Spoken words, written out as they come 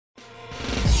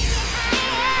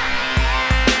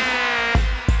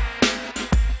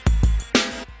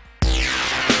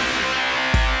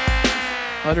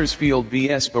Huddersfield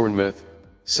vs Bournemouth,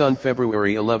 Sun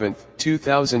February 11,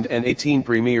 2018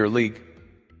 Premier League.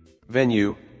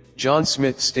 Venue, John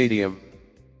Smith Stadium.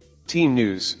 Team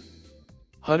news.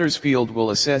 Huddersfield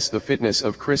will assess the fitness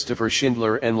of Christopher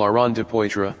Schindler and Laurent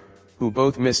Depoitre, who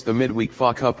both missed the midweek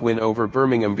FA Cup win over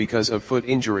Birmingham because of foot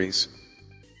injuries.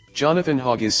 Jonathan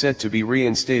Hogg is set to be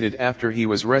reinstated after he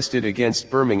was rested against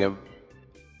Birmingham.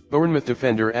 Bournemouth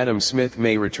defender Adam Smith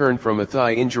may return from a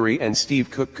thigh injury and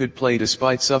Steve Cook could play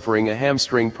despite suffering a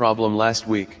hamstring problem last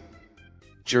week.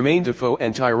 Jermaine Defoe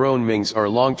and Tyrone Mings are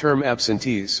long-term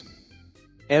absentees.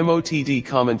 MOTD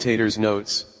commentators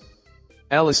notes.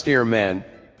 Alistair Mann,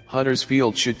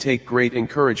 Huddersfield should take great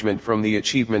encouragement from the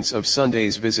achievements of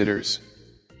Sunday's visitors.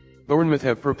 Bournemouth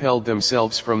have propelled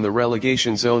themselves from the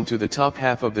relegation zone to the top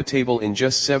half of the table in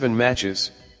just 7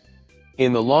 matches.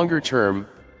 In the longer term,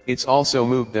 it's also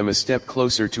moved them a step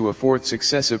closer to a 4th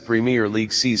successive Premier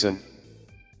League season.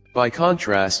 By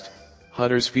contrast,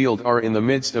 Huddersfield are in the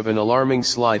midst of an alarming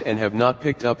slide and have not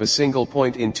picked up a single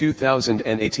point in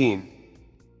 2018.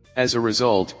 As a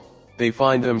result, they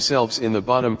find themselves in the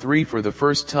bottom 3 for the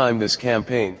first time this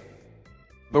campaign.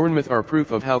 Bournemouth are proof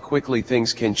of how quickly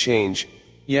things can change,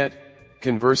 yet,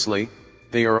 conversely,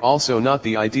 they are also not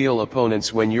the ideal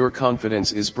opponents when your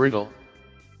confidence is brittle.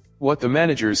 What the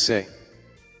managers say.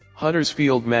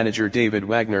 Huddersfield manager David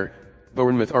Wagner,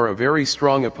 Bournemouth are a very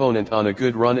strong opponent on a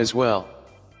good run as well.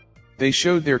 They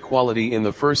showed their quality in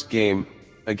the first game,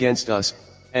 against us,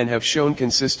 and have shown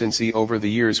consistency over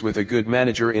the years with a good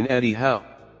manager in Eddie Howe.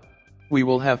 We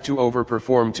will have to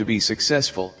overperform to be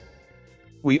successful.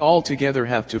 We all together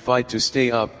have to fight to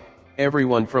stay up,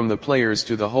 everyone from the players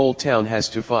to the whole town has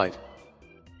to fight.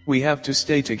 We have to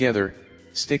stay together,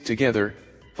 stick together,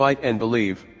 fight and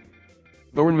believe.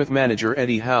 Bournemouth manager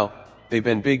Eddie Howe, they've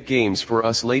been big games for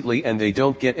us lately and they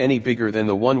don't get any bigger than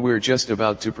the one we're just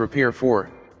about to prepare for.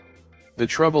 The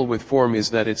trouble with form is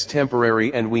that it's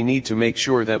temporary and we need to make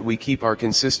sure that we keep our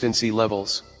consistency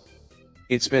levels.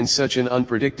 It's been such an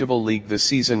unpredictable league this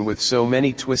season with so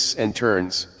many twists and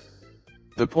turns.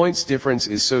 The points difference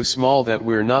is so small that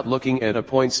we're not looking at a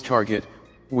points target,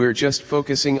 we're just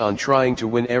focusing on trying to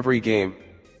win every game.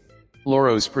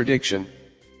 Loro's prediction.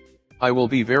 I will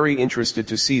be very interested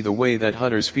to see the way that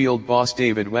Huddersfield boss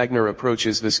David Wagner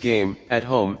approaches this game, at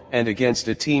home, and against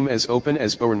a team as open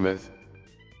as Bournemouth.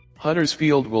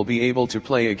 Huddersfield will be able to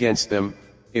play against them,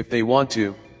 if they want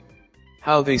to.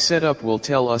 How they set up will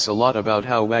tell us a lot about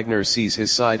how Wagner sees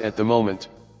his side at the moment.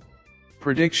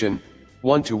 Prediction,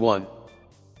 1-1.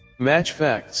 Match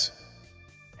facts.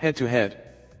 Head-to-head.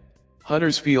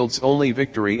 Huddersfield's only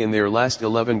victory in their last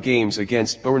 11 games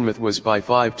against Bournemouth was by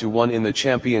 5-1 in the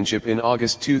Championship in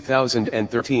August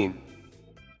 2013.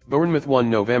 Bournemouth won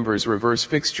November's reverse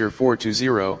fixture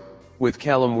 4-0, with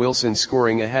Callum Wilson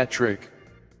scoring a hat-trick.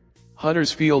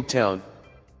 Huddersfield Town.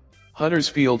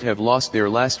 Huddersfield have lost their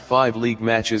last 5 league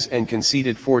matches and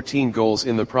conceded 14 goals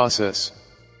in the process.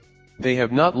 They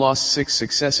have not lost 6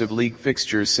 successive league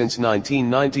fixtures since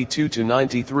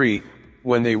 1992-93,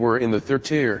 when they were in the 3rd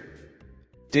tier.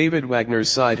 David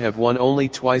Wagner's side have won only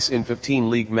twice in 15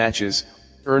 league matches,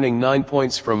 earning 9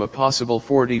 points from a possible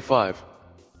 45.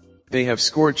 They have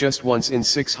scored just once in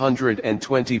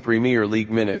 620 Premier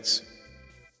League minutes.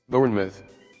 Bournemouth.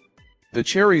 The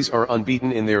Cherries are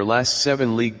unbeaten in their last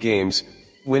 7 league games,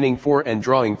 winning 4 and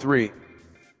drawing 3.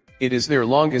 It is their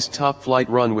longest top-flight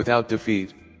run without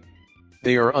defeat.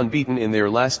 They are unbeaten in their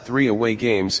last 3 away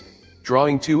games,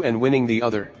 drawing 2 and winning the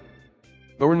other.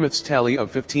 Bournemouth's tally of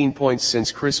 15 points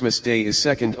since Christmas Day is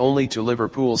second only to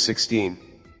Liverpool's 16.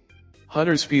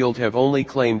 Huddersfield have only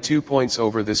claimed 2 points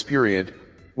over this period,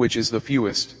 which is the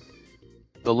fewest.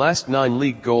 The last 9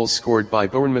 league goals scored by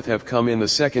Bournemouth have come in the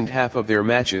second half of their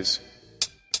matches.